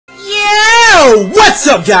What's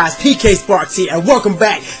up guys, PKSparkxx here and welcome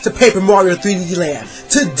back to Paper Mario 3D Land.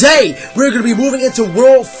 Today, we're going to be moving into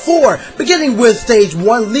World 4, beginning with Stage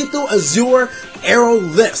 1, Lethal Azure Arrow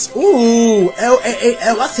Lifts. Ooh,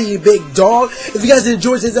 L-A-A-L, I see you big dog. If you guys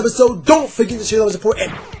enjoyed today's episode, don't forget to share love and support and...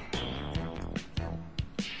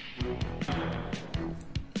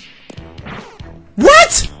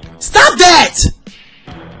 What? Stop that!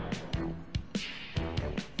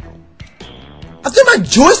 I think my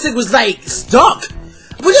joystick was like stuck.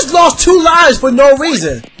 We just lost 2 lives for no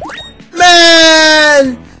reason.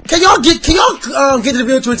 Man, can y'all get the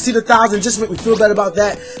video to exceed 1,000 just to make me feel better about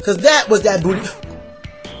that? Cause that was that booty.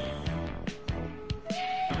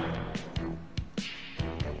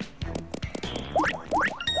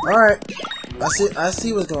 All right, I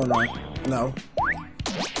see what's going on. No.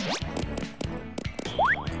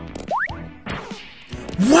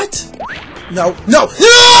 What? No! No! No!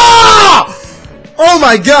 Oh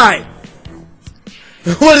my god!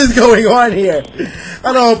 What is going on here?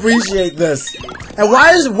 I don't appreciate this. And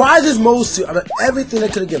why is this mole suit out of everything they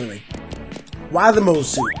could have given me? Why the mole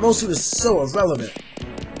suit? Mole suit is so irrelevant.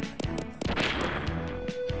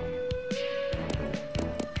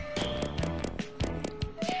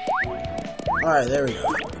 Alright, there we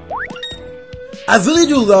go. I really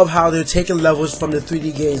do love how they're taking levels from the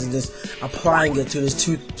 3D games and just applying it to this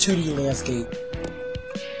 2D landscape.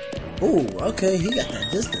 Ooh, okay, he got that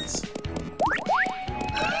distance.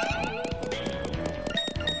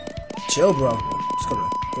 Chill, bro. Just gonna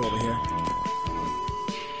go over here.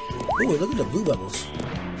 Ooh, look at the blue bubbles.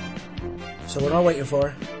 So what am I waiting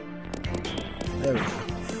for? There we go.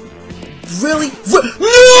 Really?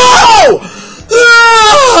 No!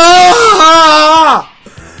 Ah!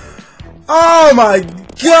 Oh my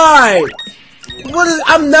god! What is?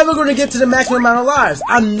 I'm never gonna get to the maximum amount of lives.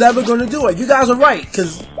 I'm never gonna do it. You guys are right,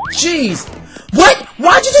 cause jeez. What?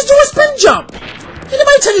 Why'd you just do a spin jump? Did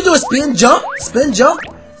anybody tell you to do a spin jump? Spin jump?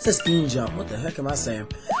 It says spin jump. What the heck am I saying?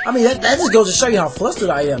 I mean, that just goes to show you how flustered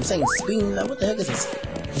I am. Saying spin. What the heck is this?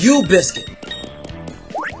 You biscuit.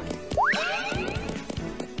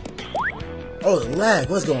 Oh, the lag.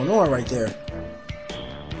 What's going on right there?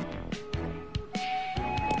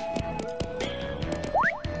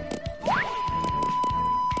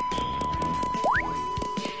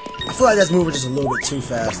 I feel like that's moving just a little bit too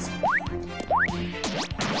fast.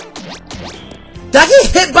 Did I get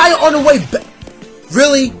hit by it on the way back?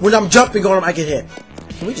 Really? When I'm jumping on him, I get hit.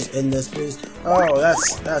 Can we just end this, please? Oh,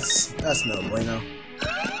 that's no bueno.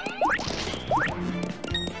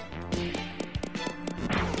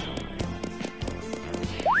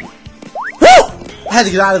 Woo! I had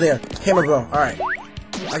to get out of there. Hammer blow. Alright.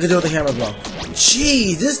 I can do it with the hammer blow.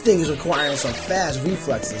 Jeez, this thing is requiring some fast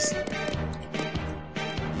reflexes.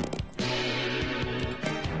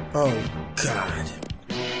 Oh, God.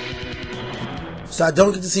 So I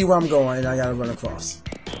don't get to see where I'm going, and I gotta run across.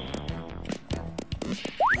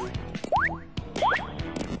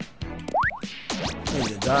 I need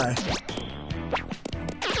to die.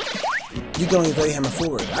 You're going to throw your hammer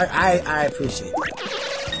forward. I appreciate that.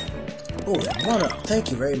 Oh, 1-up.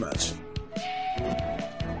 Thank you very much.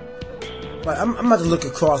 But I'm about to look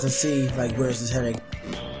across and see, like, where this is heading.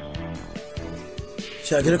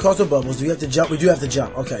 Should I get across the bubbles? Do we have to jump? We do have to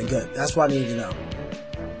jump. Okay, good. That's what I need to know.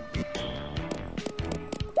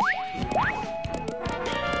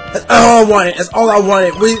 That's all I wanted. That's all I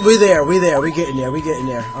wanted. We're there. We're there. We're getting there. We're getting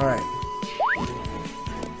there. All right.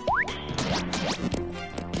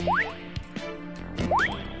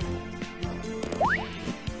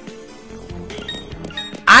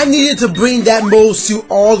 I needed to bring that mole suit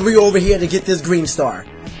all the way over here to get this green star.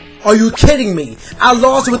 Are you kidding me? I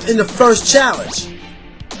lost within the first challenge.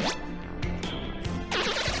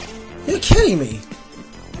 You're kidding me.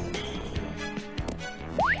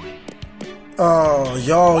 Oh,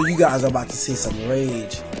 y'all, you guys are about to see some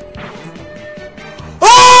rage.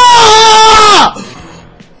 Oh!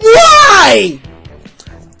 Why?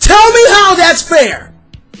 Tell me how that's fair.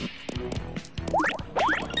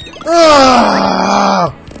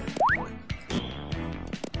 Oh!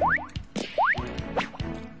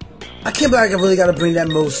 I can't believe I really gotta bring that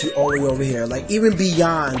mole suit all the way over here, like even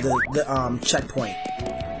beyond the checkpoint.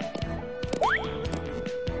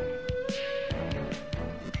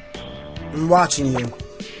 I'm watching you.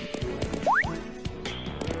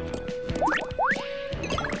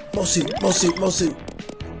 Mole suit, mole suit, mole suit.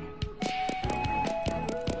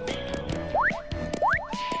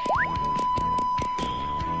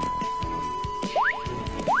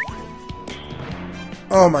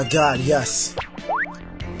 Oh my god, yes.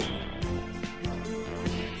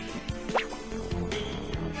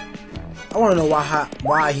 I want to know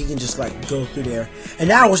why he can just like go through there. And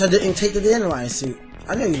now I wish I didn't take the dandelion suit.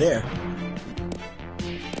 I know you're there.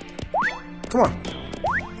 Come on.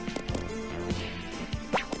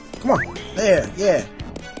 Come on. There. Yeah.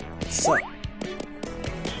 What's up?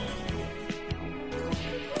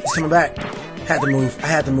 He's coming back. Had to move. I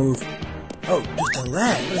had to move. Oh, just a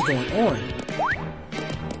lag. What is going on?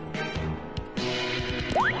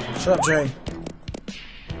 Shut up, train.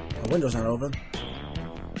 The window's not open.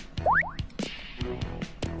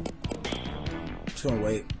 Just gonna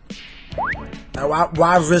wait.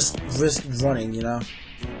 Why risk running, you know?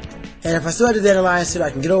 And if I still have the dandelion suit, I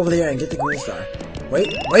can get over there and get the green star. Wait,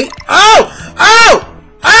 wait. Oh! Oh!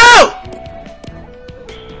 Oh!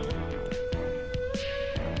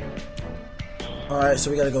 Alright,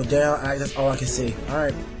 so we gotta go down. Alright, that's all I can see.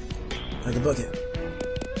 Alright. I can book it.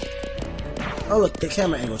 Oh, look, the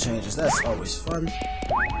camera angle changes. That's always fun.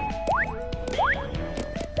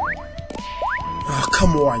 Oh,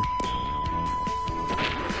 come on.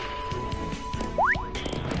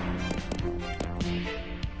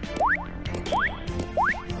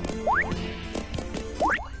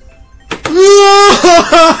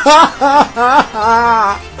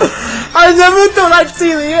 I never thought I'd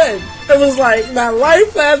see the end. It was like my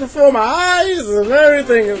life flashed before my eyes and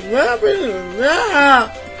everything is happening.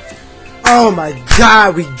 Oh my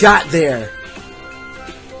god, we got there.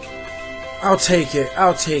 I'll take it.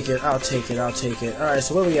 I'll take it. I'll take it. I'll take it. Alright,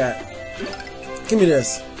 so what do we got? Give me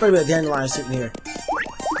this. Wait a minute, dandelion sitting here.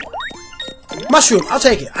 Mushroom. I'll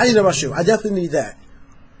take it. I need a mushroom. I definitely need that.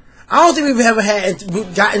 I don't think we've ever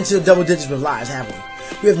gotten into double digits with lives, have we?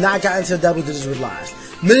 We have not gotten into double digits with lives.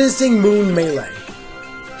 Menacing Moon Melee.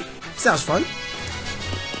 Sounds fun.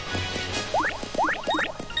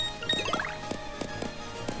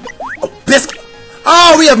 Oh, biscuit!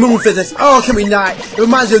 Oh, we have moon physics. Oh, can we not? It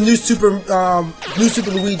reminds me of New Super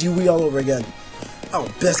Luigi Wii all over again. Oh,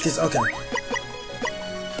 biscuits. Okay.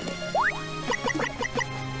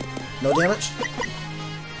 No damage.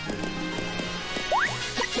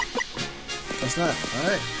 That's not.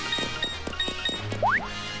 Alright.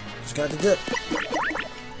 Just got the dip.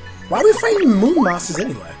 Why are we fighting moon monsters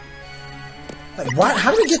anyway? Like, why?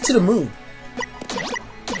 How do we get to the moon?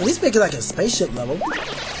 At least make it like a spaceship level.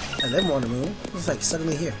 And then we're on the moon. It's like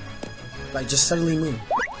suddenly here. Like, just suddenly moon.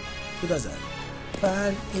 Who does that?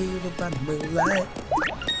 Find evil by moonlight.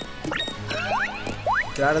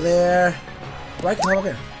 Get out of there. Why can I come up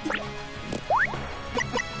here?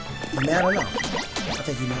 You mad or no? I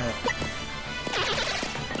think you mad.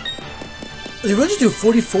 Did we just do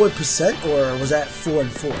 44% or was that 4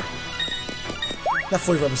 and 4? Not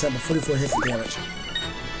 44%, but 44 hits of damage.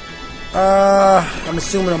 I'm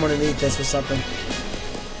assuming I'm gonna need this for something.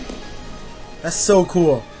 That's so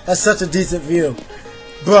cool. That's such a decent view.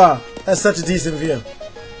 Bruh, that's such a decent view.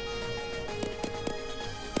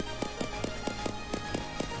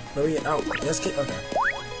 Where we at? Oh, let's get, okay.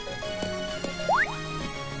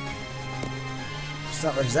 It's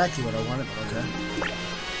not exactly what I wanted, but okay.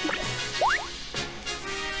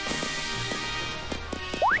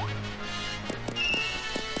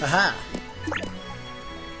 Aha!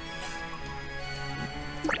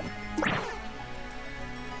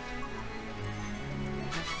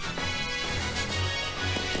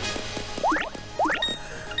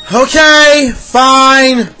 Okay,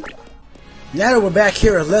 fine! Now that we're back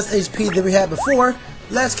here with less HP than we had before,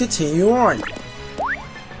 let's continue on.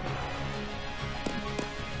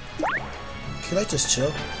 Can I just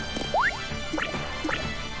chill?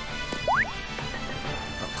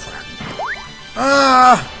 Oh crap.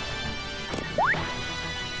 Ah!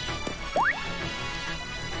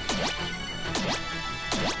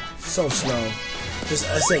 So slow. Just,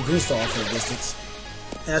 I say goose off for a distance.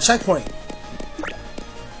 And a checkpoint.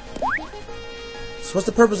 So what's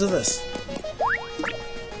the purpose of this?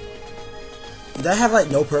 Did that have like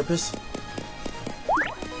no purpose?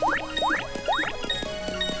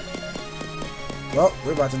 Well,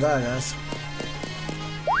 we're about to die, guys.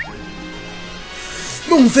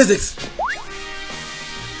 Moon physics!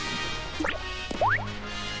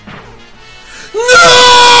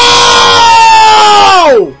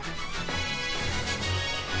 No!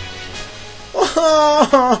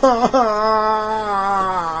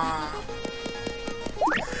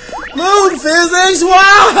 Moon physics,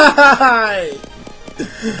 why?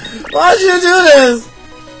 Why'd you do this?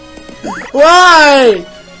 Why?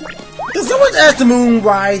 Can someone ask the moon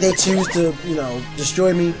why they choose to, you know,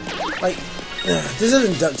 destroy me? Like, this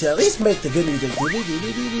isn't DuckTales. At least make the good music.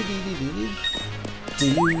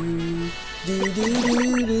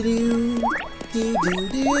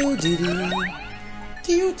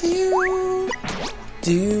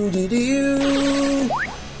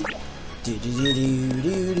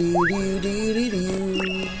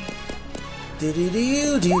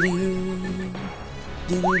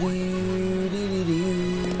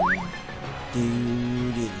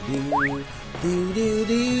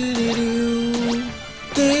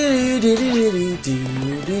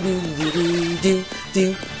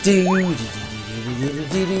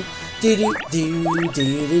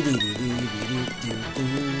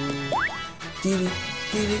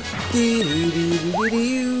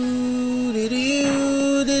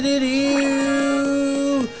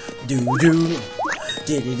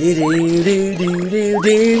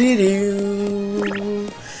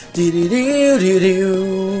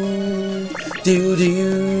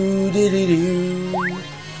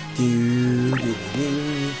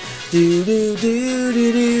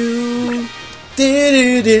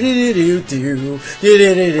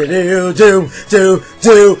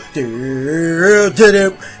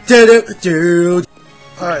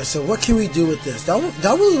 Alright, so what can we do with this? Do I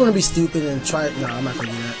really want to be stupid and try it? No, I'm not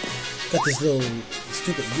gonna do that. Got this little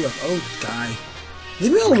stupid UFO guy.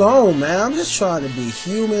 Leave me alone, man. I'm just trying to be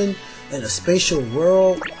human in a spatial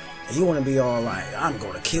world. And you want to be all like, I'm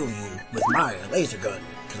gonna kill you with my laser gun.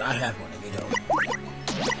 Because I have one, you know.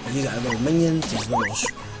 And you got little minions, these little...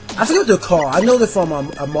 I forget what they're called. I know they're from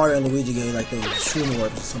a Mario and Luigi game, like those shroom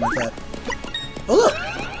orbs or something like that. Oh, look!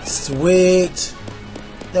 Sweet!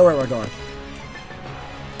 Now where am I going?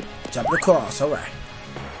 Jump across, alright.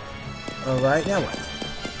 Alright, now what?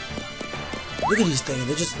 Look at these things,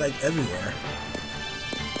 they're just like everywhere.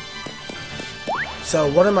 So,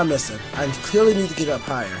 what am I missing? I clearly need to get up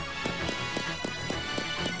higher.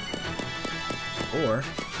 Or...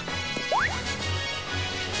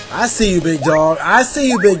 I see you, big dog. I see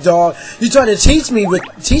you, big dog. You tried to teach me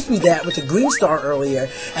that with the green star earlier,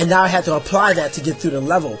 and now I have to apply that to get through the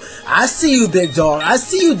level. I see you, big dog. I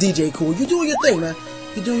see you, DJ Cool. You're doing your thing, man.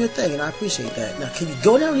 You're doing your thing, and I appreciate that. Now, can you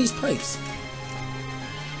go down these pipes?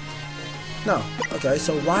 No. Okay,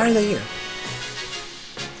 so why are they here?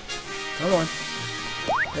 Come on.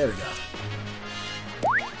 There we go.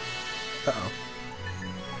 Uh-oh.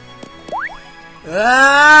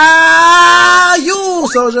 Ah, you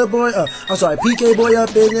soldier boy. I'm sorry, PK boy up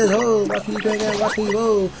in this hole. Watch me bang and watch me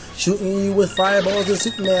roll. Shooting you with fireballs and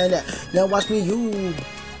Superman. Now watch me you.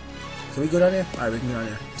 Can we go down there? Alright, we can go down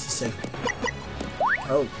there. It's safe.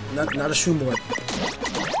 Oh, not a shroom board.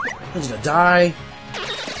 I'm gonna die.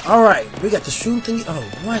 Alright, we got the shroom thingy. Oh,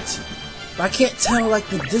 what? I can't tell like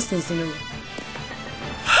the distance in the...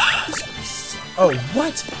 Oh,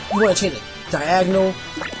 what? You wanna change it diagonal?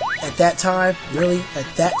 At that time? Really? At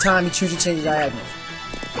that time you choose to change the diagonal?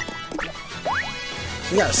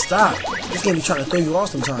 You gotta stop. This game be trying to throw you off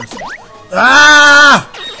sometimes. Ah!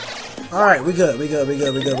 Alright, we good. We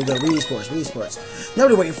esports. Now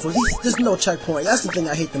we're waiting for these. There's no checkpoint. That's the thing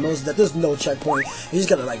I hate the most, is that there's no checkpoint. You just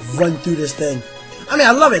gotta like run through this thing. I mean,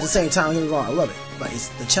 I love it at the same time, don't get me wrong, I love it. But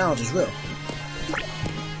the challenge is real.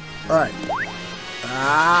 Alright.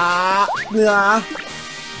 Nah.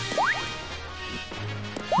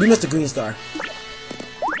 We missed the green star.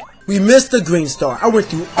 We missed the green star. I went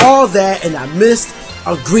through all that and I missed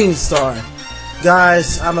a green star.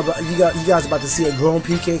 Guys, you guys about to see a grown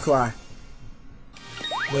PK cry.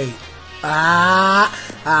 Wait.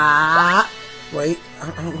 Wait. I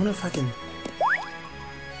wonder if I can...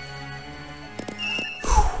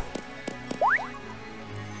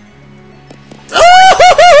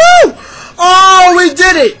 Oh, we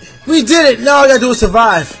did it! We did it! Now all I gotta do is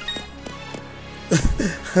survive.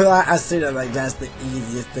 I say that like that's the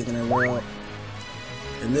easiest thing in the world.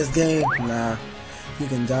 In this game, nah. You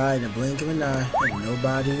can die in the blink of an eye, and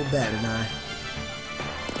nobody will bat an eye.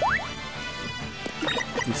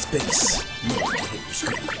 In space, nobody can hear you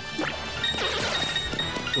scream. Die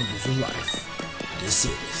or lose your life. This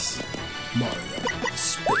is Mario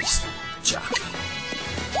Space Jockey.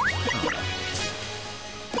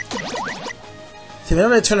 See,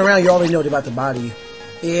 whenever they turn around, you already know they're about to body you.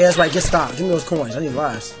 Yeah, that's right. Get stopped. Give me those coins. I need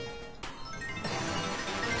lives.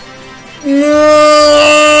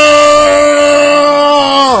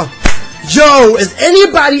 Yo, is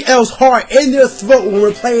anybody else heart in their throat when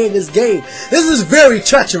we're playing this game? This is very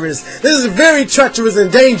treacherous. This is very treacherous and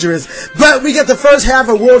dangerous. But we got the first half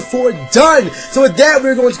of World 4 done. So with that,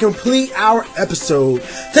 we're going to complete our episode.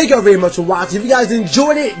 Thank y'all very much for watching. If you guys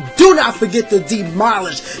enjoyed it, do not forget to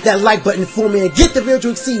demolish that like button for me and get the video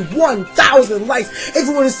to exceed 1,000 likes. If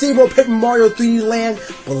you want to see more Paper Mario 3D Land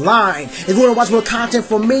Blind, if you want to watch more content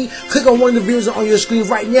from me, click on one of the videos on your screen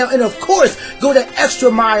right now. And of course, go to Extra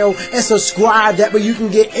Mile and subscribe. That way you can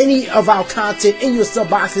get any of our content in your sub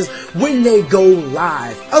boxes when they go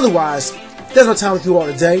live. Otherwise, there's no time with you all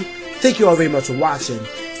today. Thank you all very much for watching.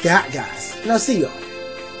 Stay hot, guys. And I'll see y'all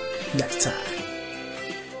next time.